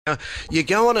You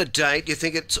go on a date, you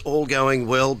think it's all going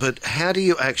well, but how do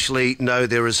you actually know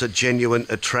there is a genuine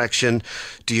attraction?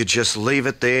 Do you just leave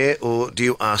it there or do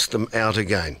you ask them out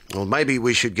again? Well, maybe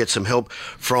we should get some help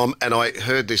from, and I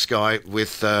heard this guy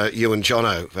with you and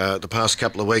Jono the past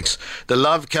couple of weeks. The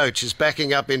love coach is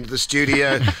backing up into the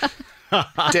studio.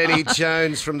 Denny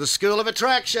Jones from the School of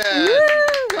Attraction.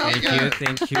 Thank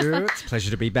you. It's a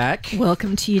pleasure to be back.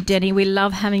 Welcome to you, Denny. We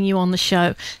love having you on the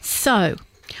show. So,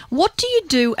 what do you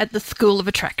do at the School of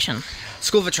Attraction?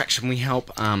 School of Attraction, we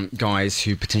help guys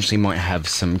who potentially might have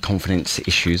some confidence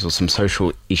issues or some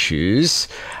social issues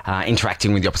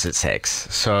interacting with the opposite sex.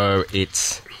 So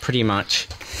it's pretty much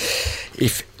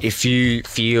if you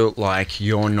feel like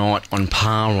you're not on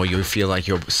par or you feel like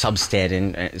you're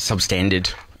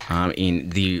substandard in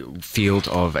the field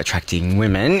of attracting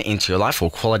women into your life, or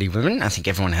quality women. I think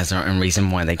everyone has their own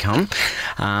reason why they come.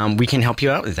 We can help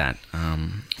you out with that.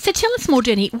 So tell us more,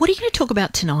 Denny. What are you going to talk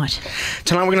about tonight?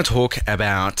 Tonight we're going to talk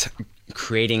about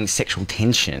creating sexual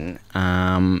tension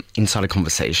inside a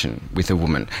conversation with a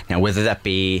woman. Now, whether that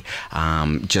be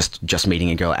just meeting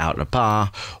a girl out at a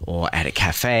bar or at a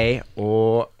cafe,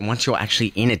 or once you're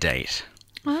actually in a date.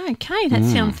 Okay, that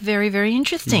sounds very, very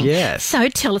interesting. Yes. So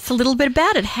tell us a little bit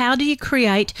about it. How do you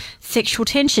create sexual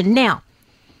tension? Now,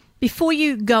 before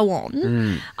you go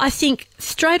on, I think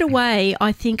straight away,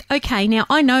 okay, now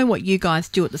I know what you guys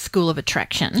do at the School of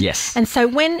Attraction. Yes. And so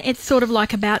when it's sort of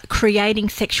like about creating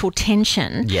sexual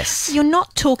tension, yes, you're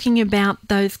not talking about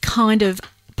those kind of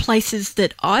places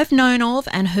that I've known of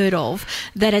and heard of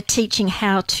that are teaching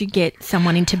how to get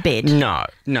someone into bed. No.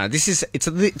 It's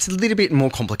a little bit more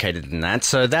complicated than that.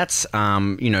 So that's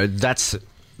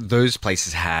those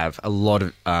places have a lot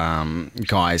of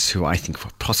guys who I think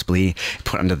possibly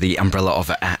put under the umbrella of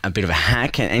a bit of a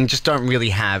hack and just don't really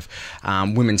have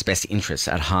women's best interests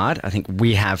at heart. I think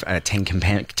we have a 10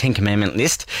 commandment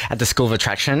list at the School of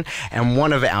Attraction, and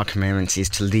one of our commandments is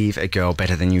to leave a girl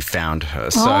better than you found her.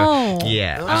 So,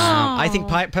 I think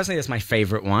personally that's my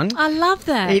favourite one. I love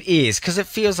that. It is, because it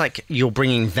feels like you're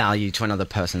bringing value to another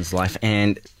person's life,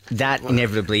 and that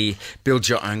inevitably builds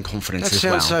your own confidence as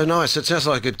well. That sounds so nice. It sounds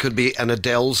like it could be an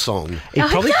Adele song. It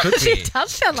probably could be. It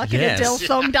does sound like an Adele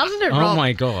song, doesn't it, Rob? Oh,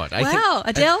 my God.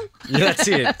 Adele? Yeah, that's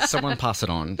it. Someone pass it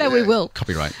on. No, we will.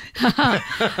 Copyright.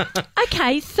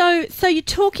 Okay, so you're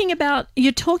talking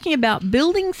about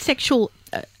building sexual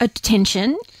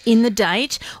attention in the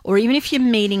date, or even if you're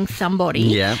meeting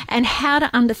somebody, and how to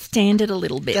understand it a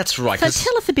little bit. That's right. So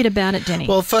tell us a bit about it, Denny.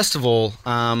 Well, first of all,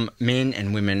 men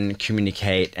and women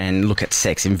communicate and look at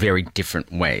sex in very different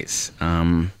ways.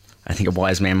 I think a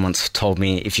wise man once told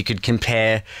me, if you could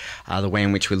compare the way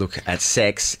in which we look at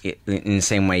sex in the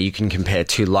same way you can compare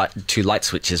two light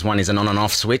switches. One is an on and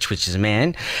off switch, which is a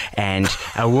man, and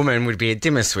a woman would be a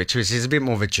dimmer switch, which is a bit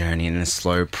more of a journey and a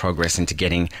slow progress into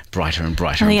getting brighter and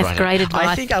brighter and brighter. That's great advice.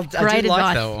 I think I do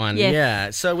like that one. Yes. Yeah.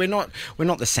 So we're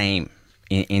not the same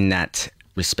in that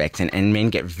respect, and men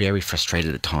get very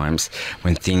frustrated at times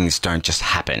when things don't just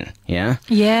happen. Yeah.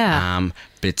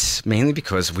 But it's mainly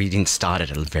because we didn't start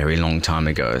it a very long time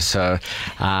ago. So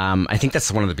I think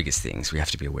that's one of the biggest things we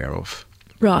have to be aware of.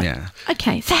 Right. Yeah.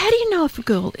 Okay. So how do you know if a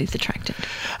girl is attracted?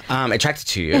 Attracted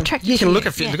to you? Attracted you can to look you.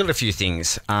 at a few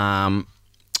things.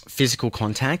 Physical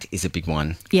contact is a big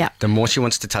one. Yeah. The more she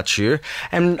wants to touch you,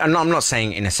 and I'm not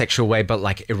saying in a sexual way, but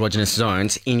like erogenous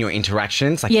zones in your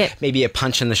interactions, like maybe a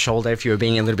punch in the shoulder if you were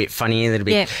being a little bit funny, a little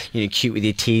bit cute with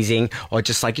your teasing, or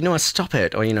just like, stop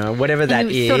it, or whatever that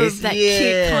is. Sort of that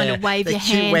cute kind of wave your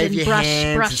hand and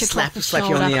brush across the slap shoulder.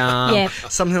 you on the arm,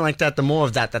 something like that. The more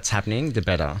of that's happening, the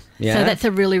better. Yeah. So that's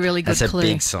a really, really good clue. clue. That's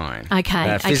a big sign.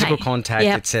 Okay. Physical contact.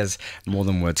 It says more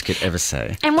than words could ever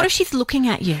say. And what if she's looking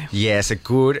at you? Yes, a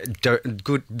good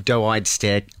doe-eyed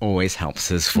stare always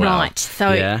helps as well. Right.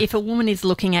 So if a woman is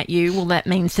looking at you, well, that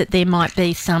means that there might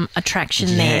be some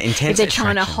attraction there. Intense if they're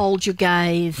trying to hold your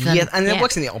gaze. And that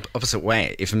works in the opposite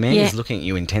way. If a man is looking at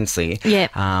you intensely,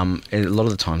 a lot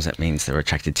of the times that means they're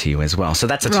attracted to you as well. So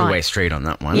that's a two-way street on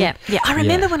that one. Yeah. I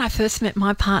remember when I first met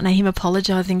my partner, him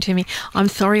apologising to me, I'm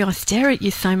sorry I stare at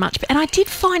you so much. And I did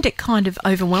find it kind of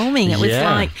overwhelming. It was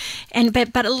like,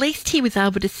 but at least he was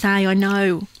able to say, I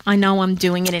know I'm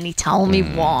doing it, and he told me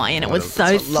why, and it was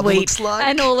so sweet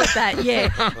and all of that,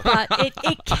 But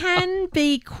it can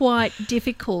be quite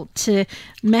difficult to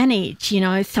manage,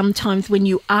 sometimes when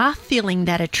you are feeling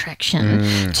that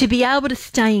attraction, to be able to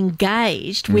stay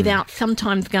engaged without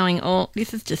sometimes going, oh,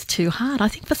 this is just too hard. I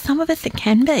think for some of us it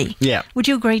can be. Yeah. Would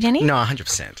you agree, Denny? No,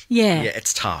 100%. Yeah. Yeah,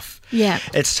 it's tough. Yeah.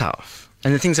 It's tough.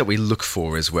 And the things that we look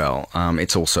for as well,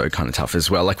 it's also kind of tough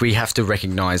as well. Like, we have to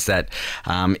recognise that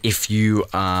if you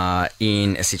are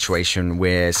in a situation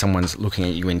where someone's looking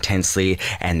at you intensely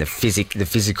and the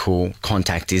physical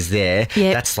contact is there,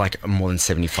 that's like more than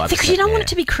 75%. Because you don't want it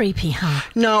to be creepy, huh?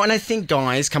 No, and I think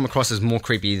guys come across as more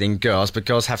creepy than girls, but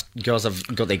girls have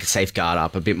got their safeguard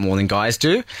up a bit more than guys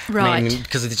do. Right. I mean,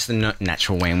 because it's the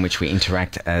natural way in which we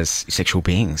interact as sexual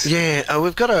beings. Yeah,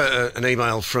 we've got an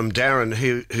email from Darren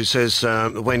who says,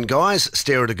 when guys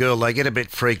stare at a girl, they get a bit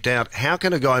freaked out. How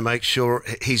can a guy make sure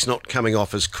he's not coming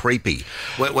off as creepy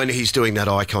when he's doing that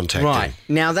eye contact? Right.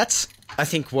 Now, that's, I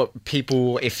think, what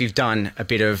people, if you've done a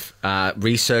bit of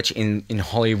research in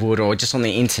Hollywood or just on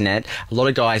the internet, a lot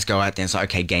of guys go out there and say,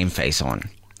 okay, game face on.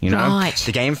 You know, right.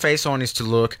 The game face on is to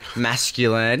look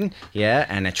masculine,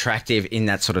 and attractive in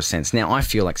that sort of sense. Now, I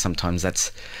feel like sometimes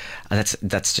that's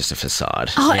just a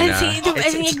facade. Oh, you know?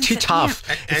 it's too tough.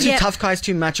 Yeah. It's too tough, guys.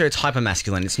 Too macho. It's hyper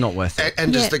masculine. It's not worth it.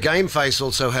 And does the game face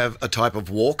also have a type of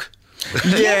walk?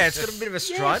 Yeah, it's got a bit of a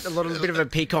strut, a bit of a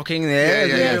peacocking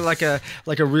there, like a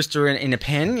rooster in a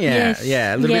pen.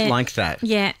 Yeah, a little bit like that.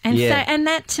 Yeah, and so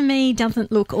that to me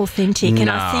doesn't look authentic. And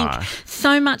I think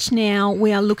so much now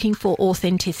we are looking for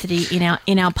authenticity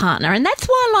in our partner, and that's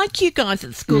why I like you guys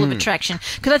at the School of Attraction,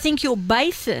 because I think your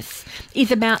basis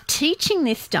is about teaching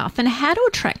this stuff and how to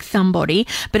attract somebody,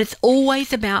 but it's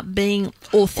always about being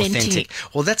authentic.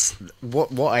 Well, that's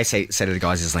what I say to the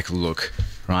guys is like, look.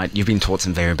 Right, you've been taught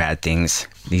some very bad things.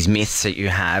 These myths that you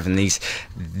have, and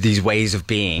these ways of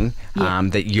being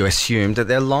that you assume that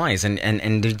they're lies,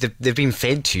 and they've been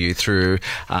fed to you through,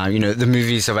 the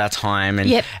movies of our time,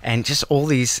 and just all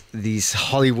these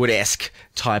Hollywood-esque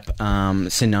type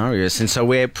scenarios. And so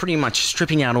we're pretty much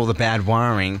stripping out all the bad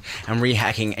wiring and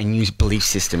rehacking a new belief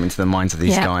system into the minds of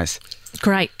these guys.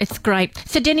 Great, it's great.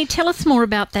 So, Denny, tell us more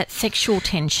about that sexual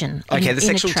tension. The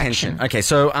sexual attraction. tension. Okay,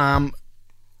 so.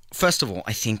 First of all,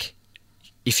 I think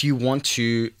if you want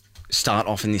to start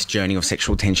off in this journey of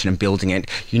sexual tension and building it,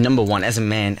 you, number one, as a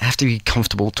man, have to be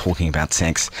comfortable talking about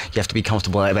sex. You have to be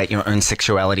comfortable about your own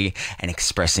sexuality and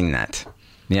expressing that.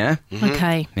 Yeah? Mm-hmm.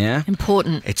 Okay. Yeah?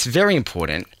 Important. It's very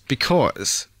important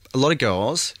because a lot of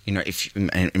girls, if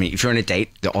you're on a date,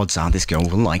 the odds are this girl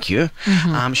will like you.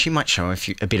 Mm-hmm. She might show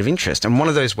a bit of interest. And one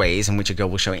of those ways in which a girl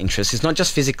will show interest is not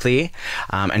just physically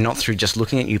and not through just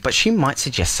looking at you, but she might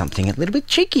suggest something a little bit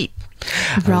cheeky.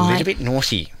 Right. A little bit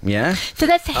naughty, yeah? So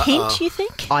that's a hint, you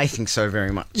think? I think so,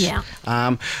 very much. Yeah.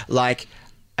 I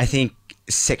think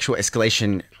sexual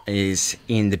escalation is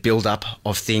in the build-up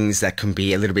of things that can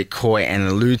be a little bit coy and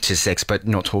allude to sex, but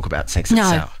not talk about sex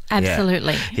itself. No,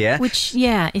 absolutely. Yeah. Which,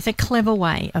 is a clever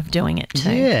way of doing it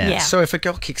too. Yeah. So if a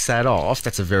girl kicks that off,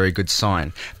 that's a very good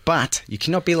sign. But you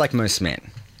cannot be like most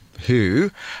men who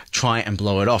try and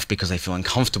blow it off because they feel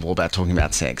uncomfortable about talking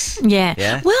about sex. Yeah.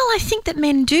 Yeah? Well, I think that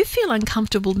men do feel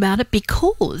uncomfortable about it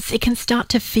because it can start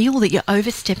to feel that you're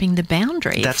overstepping the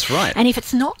boundaries. That's right. And if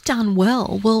it's not done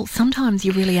well, sometimes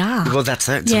you really are. Well, that's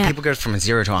it. Some people go from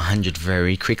 0 to 100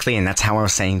 very quickly, and that's how I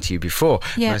was saying to you before.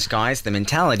 Yeah. Most guys, the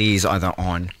mentality is either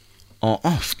on or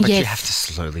off, but you have to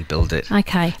slowly build it.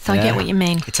 Okay, so I get what you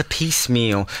mean. It's a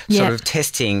piecemeal sort of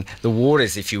testing the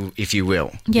waters, if you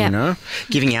will. Yeah.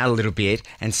 Giving out a little bit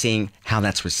and seeing how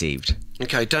that's received.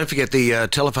 Okay, don't forget the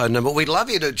telephone number. We'd love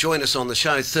you to join us on the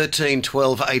show, 13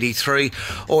 12 83,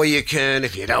 or you can,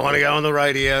 if you don't want to go on the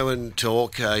radio and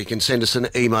talk, you can send us an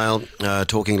email,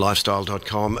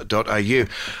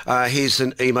 talkinglifestyle.com.au. Here's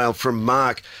an email from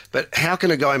Mark. But how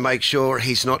can a guy make sure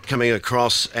he's not coming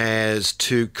across as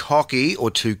too cocky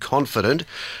or too confident?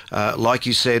 Like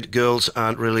you said, girls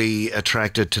aren't really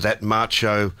attracted to that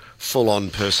macho,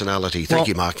 full-on personality. Thank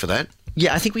you, Mark, for that.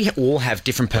 Yeah, I think we all have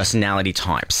different personality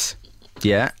types.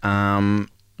 Yeah,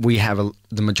 we have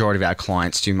the majority of our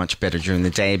clients do much better during the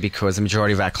day because the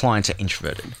majority of our clients are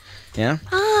introverted. Yeah,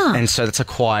 and so that's a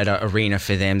quieter arena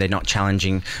for them. They're not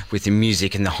challenging with the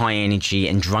music and the high energy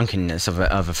and drunkenness of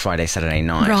a Friday, Saturday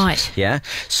night. Right. Yeah.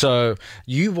 So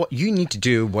what you need to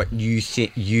do, what you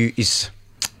think is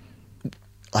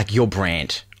like your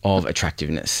brand of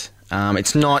attractiveness.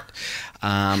 It's not.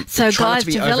 So guys,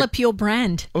 develop your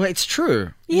brand. Well, it's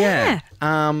true. Yeah.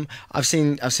 I've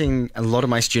seen a lot of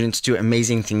my students do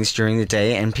amazing things during the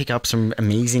day and pick up some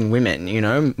amazing women.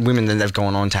 Women that they've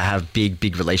gone on to have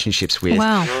big relationships with.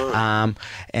 Wow.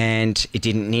 And it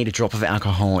didn't need a drop of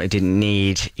alcohol. It didn't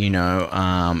need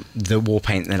the war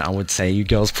paint that I would say you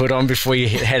girls put on before you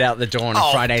head out the door on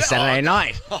a Friday, Saturday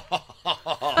night.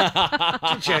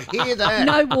 Did you hear that?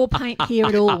 No war paint here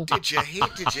at all. Did you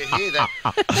hear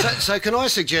that? So can I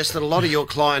suggest that a lot of your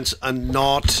clients are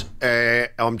not,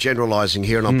 I'm generalising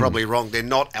here and I'm probably wrong, they're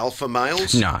not alpha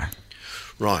males? No.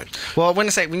 Right. Well, when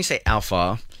you say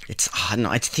alpha, it's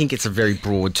I think it's a very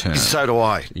broad term. So do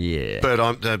I. Yeah.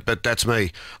 But that's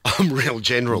me. I'm real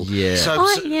general. Yeah.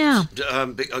 Yeah.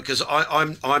 Because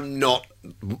I'm not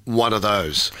one of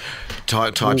those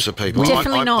types of people.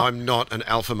 Definitely not. I'm not an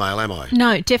alpha male, am I?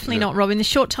 No, definitely not, Rob. In the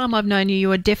short time I've known you,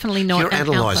 you are definitely not You're an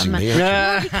analysing alpha me.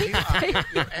 male.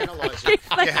 You're analysing.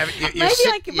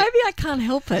 Maybe I can't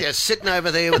help it. You're sitting over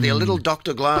there with your little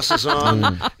doctor glasses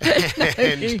on.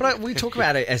 But we talk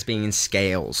about it as being in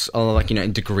scales, or like,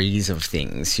 in degrees of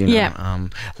things. Yeah.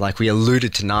 Like we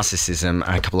alluded to narcissism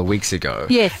a couple of weeks ago.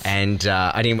 Yes. And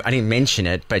I didn't mention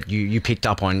it, but you picked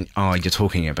up on. Oh, you're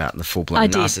talking about the full blown I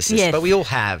did, narcissist. yes. But we all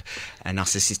have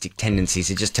narcissistic tendencies.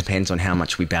 It just depends on how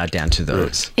much we bow down to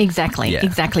those. Exactly, Yeah.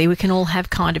 exactly. We can all have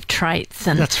kind of traits,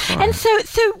 and That's right. And so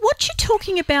what you're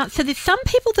talking about. So there's some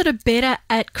people that are better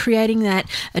at creating that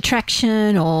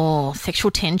attraction or sexual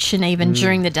tension even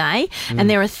during the day, and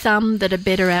there are some that are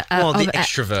better at The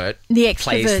extrovert's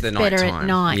extrovert's the better at nighttime.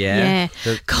 night. Yeah.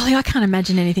 Golly, I can't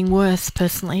imagine anything worse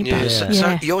personally. Yeah, But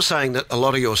so you're saying that a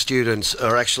lot of your students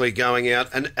are actually going out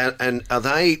and are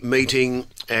they meeting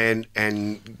and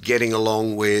getting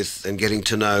along with and getting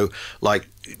to know like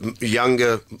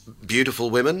younger, beautiful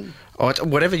women?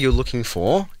 Whatever you're looking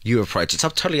for, you approach. It's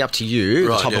totally up to you,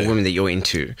 Right, the type of women that you're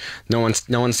into. No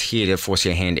one's here to force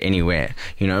your hand anywhere,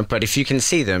 But if you can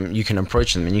see them, you can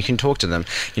approach them and you can talk to them.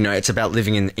 It's about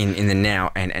living in the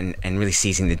now and really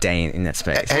seizing the day in that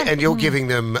space. And you're giving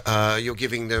them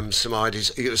some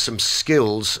ideas, some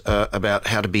skills about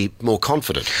how to be more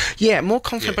confident. Yeah, more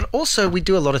confident, but also we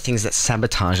do a lot of things that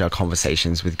sabotage our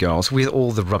conversations with girls with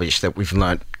all the rubbish that we've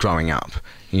learnt growing up.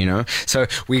 So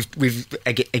we've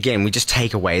again we just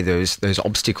take away those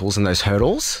obstacles and those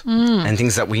hurdles and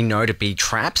things that we know to be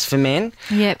traps for men.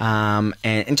 Yep.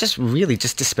 And just really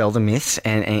just dispel the myths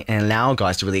and allow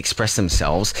guys to really express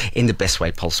themselves in the best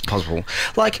way possible.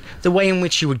 Like the way in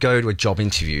which you would go to a job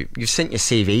interview. You've sent your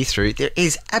CV through. There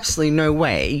is absolutely no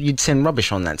way you'd send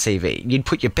rubbish on that CV. You'd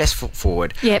put your best foot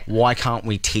forward. Yep. Why can't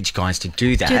we teach guys to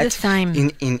do that? Do the same.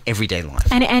 in everyday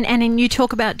life. And you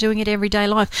talk about doing it everyday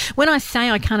life. When I say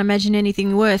I can't imagine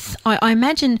anything worse, I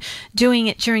imagine doing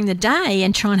it during the day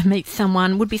and trying to meet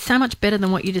someone would be so much better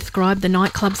than what you described, the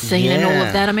nightclub scene and all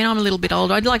of that. I mean, I'm a little bit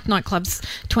older. I'd like nightclubs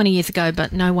 20 years ago,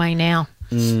 but no way now.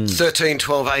 13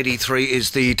 12 83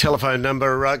 is the telephone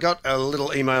number. I got a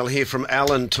little email here from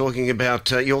Alan talking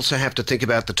about you also have to think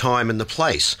about the time and the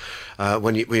place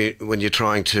when you're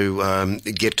trying to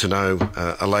get to know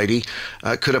a lady.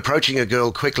 Could approaching a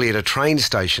girl quickly at a train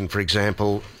station, for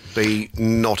example, be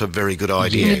not a very good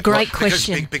idea? Great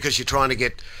question. Because you're trying to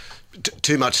get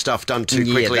too much stuff done too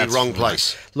quickly, that's wrong right.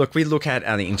 place. Look, we look at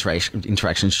the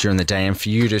interactions during the day, and for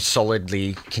you to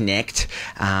solidly connect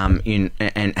and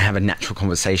have a natural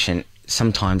conversation,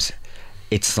 sometimes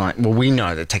it's like, well, we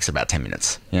know that it takes about 10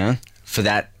 minutes, for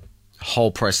that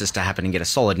whole process to happen and get a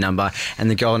solid number, and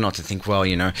the girl not to think, well,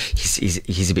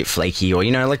 he's a bit flaky, or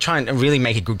like try and really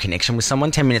make a good connection with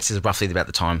someone. 10 minutes is roughly about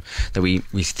the time that we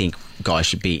think guys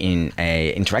should be in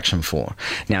a interaction for.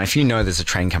 Now, if you know there's a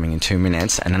train coming in 2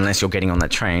 minutes, and unless you're getting on that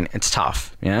train, it's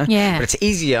tough, Yeah. But it's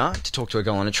easier to talk to a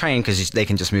girl on a train because they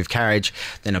can just move carriage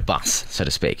than a bus, so to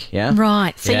speak,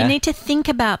 Right. So Yeah. you need to think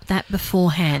about that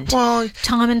beforehand. Well,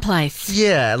 Time and place.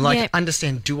 yeah, Yep.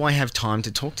 understand, do I have time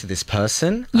to talk to this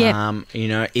person? Yep.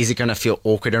 Is it going to feel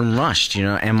awkward and rushed?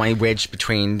 Am I wedged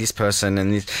between this person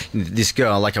and this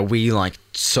girl? Like, are we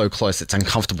so close it's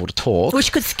uncomfortable to talk?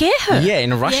 Which could scare her. Yeah,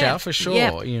 in a rush Yeah. hour for sure,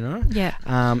 Yep. Yeah.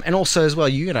 And also as well,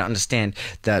 you got to understand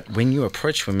that when you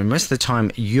approach women, most of the time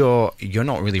you're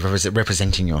not really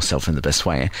representing yourself in the best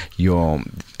way. Your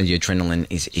adrenaline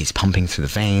is pumping through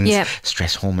the veins. Yep.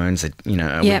 Stress hormones,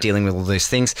 we're Yep. dealing with all those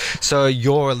things. So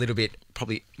you're a little bit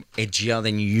probably edgier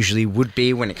than you usually would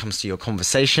be when it comes to your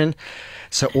conversation.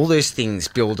 So all those things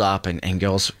build up, and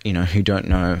girls, who don't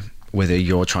know whether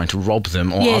you're trying to rob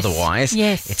them or Yes, otherwise,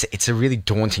 yes. it's a really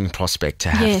daunting prospect to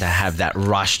have Yes. to have that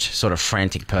rushed, sort of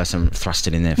frantic person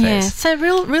thrusted in their Yeah. face. So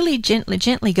really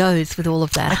gently goes with all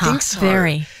of that. I think so.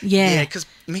 Very. Yeah. because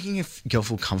making a girl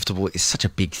feel comfortable is such a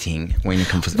big thing when you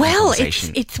come to Well,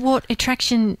 conversation. it's what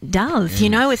attraction does.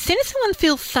 As soon as someone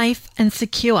feels safe and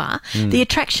secure, the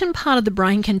attraction part of the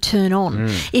brain can turn on.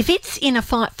 If it's in a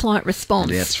fight-flight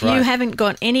response, That's right. you haven't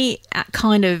got any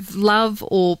kind of love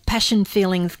or passion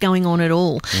feelings going on at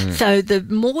all. So the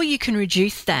more you can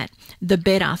reduce that, the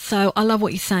better. So I love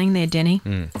what you're saying there, Denny.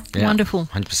 Yeah, Wonderful.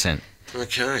 100%.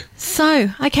 Okay. So,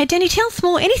 okay, Danny, tell us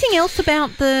more. Anything else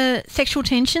about the sexual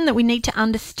tension that we need to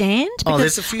understand? Because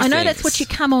there's a few I know things. that's what you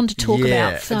come on to talk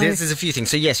about. So. There's a few things.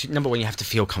 So, yes, number one, you have to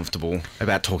feel comfortable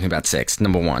about talking about sex,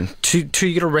 number one. Two,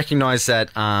 you got to recognise that,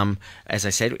 as I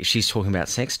said, if she's talking about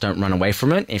sex, don't run away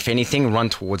from it. If anything, run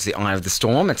towards the eye of the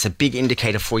storm. It's a big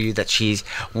indicator for you that she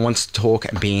wants to talk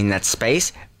and be in that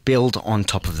space. Build on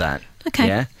top of that. Okay.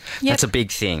 Yeah? Yep. That's a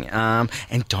big thing. And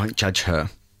don't judge her.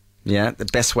 Yeah, the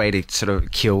best way to sort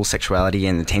of kill sexuality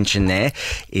and the tension there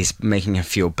is making her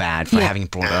feel bad for having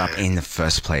brought it up in the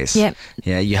first place. Yep.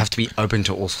 Yeah, you have to be open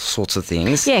to all sorts of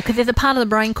things. Yeah, because there's a part of the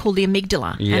brain called the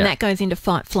amygdala, Yeah. and that goes into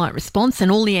fight-flight response,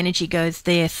 and all the energy goes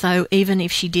there. So even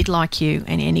if she did like you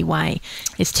in any way,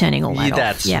 it's turning all that off.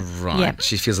 That's Yep. right. Yep.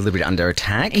 She feels a little bit under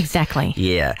attack. Exactly.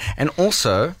 Yeah, and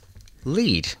also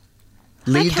lead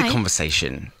the Okay.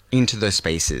 conversation into those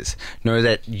spaces. Know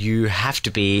that you have to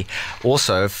be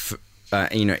also,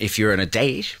 if you're on a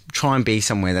date, try and be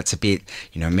somewhere that's a bit,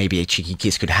 maybe a cheeky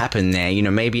kiss could happen there.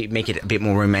 Maybe make it a bit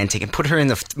more romantic and put her in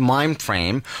the mind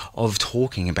frame of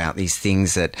talking about these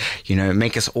things that,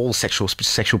 make us all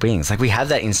sexual beings. Like we have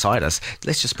that inside us.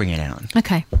 Let's just bring it out.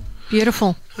 Okay.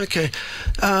 Beautiful. Okay.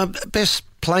 Best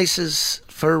places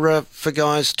for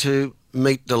guys to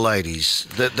meet the ladies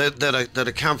that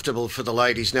are comfortable for the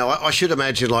ladies. Now, I should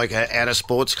imagine like at a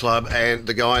sports club and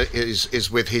the guy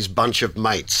is with his bunch of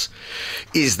mates.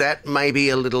 Is that maybe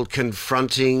a little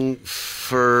confronting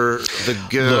for the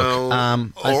girl?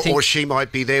 Look, or she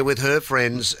might be there with her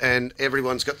friends and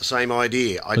everyone's got the same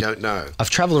idea. I don't know. I've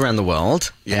travelled around the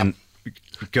world Yeah. and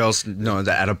girls know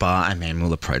that at a bar a man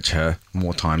will approach her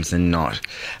more times than not.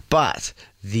 But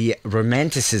the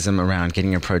romanticism around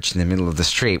getting approached in the middle of the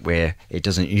street where it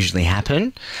doesn't usually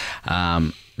happen,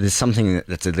 there's something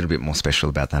that's a little bit more special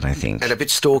about that, I think. And a bit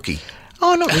stalky.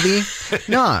 Oh, not really.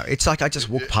 No, it's like I just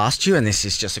walked past you and this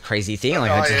is just a crazy thing. Like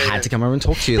I just had to come over and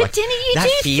talk to you. But like Denny, you that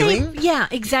do feeling. yeah,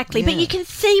 exactly. But Yeah. you can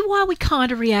see why we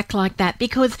kind of react like that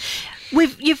because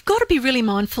you've got to be really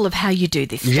mindful of how you do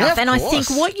this stuff. Yeah, of and I course.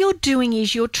 think what you're doing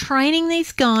is you're training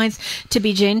these guys to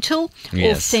be gentle,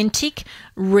 Yes. authentic,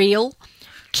 real,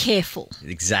 careful.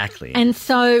 Exactly. And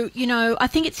so, I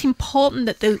think it's important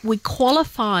that we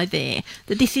qualify there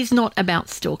that this is not about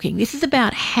stalking. This is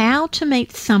about how to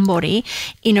meet somebody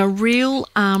in a real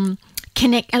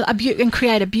connect and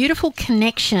create a beautiful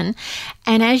connection.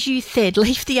 And as you said,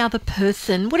 leave the other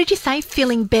person. What did you say?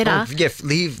 Feeling better. Oh, yeah,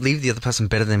 leave the other person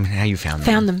better than how you found them.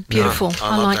 Found them beautiful. No,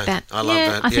 I love like that. I love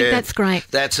that. I think that's great.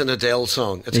 That's an Adele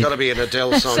song. It's got to be an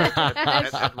Adele song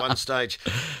at one stage.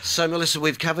 So, Melissa,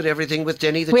 we've covered everything with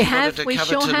Denny that We you have, wanted to we cover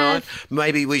sure tonight. have.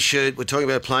 Maybe we're talking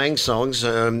about playing songs.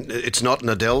 It's not an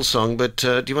Adele song, but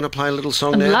do you want to play a little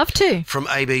song I'd now? love to. From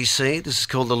ABC. This is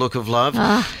called The Look of Love.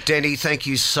 Denny, thank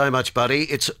you so much, buddy.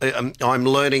 I'm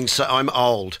learning, I'm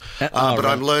old, but right.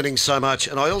 I'm learning so much.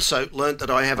 And I also learnt that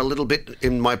I have a little bit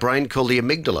in my brain called the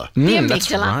amygdala. The That's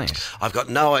amygdala. right. I've got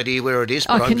no idea where it is,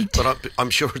 I but can- I'm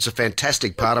sure it's a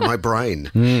fantastic part of my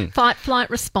brain. Fight, flight,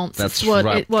 response. That's It's what,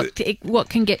 right. what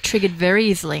can get triggered very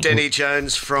easily. Denny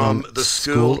Jones from the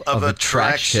School of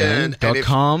Attraction. And if-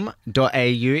 Attraction.com.au.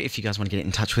 If you guys want to get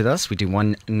in touch with us, we do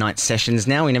one night sessions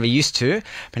now. We never used to,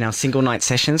 but now single night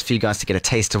sessions for you guys to get a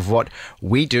taste of what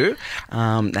we do.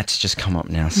 That's just come up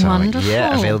now. So Wonderful.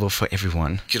 yeah, available for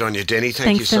everyone. Good on you, Denny. Thank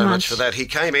Thanks you so so much much. for that. He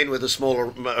came in with a small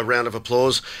round of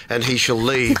applause, and he shall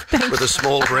leave with a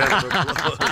small round of applause.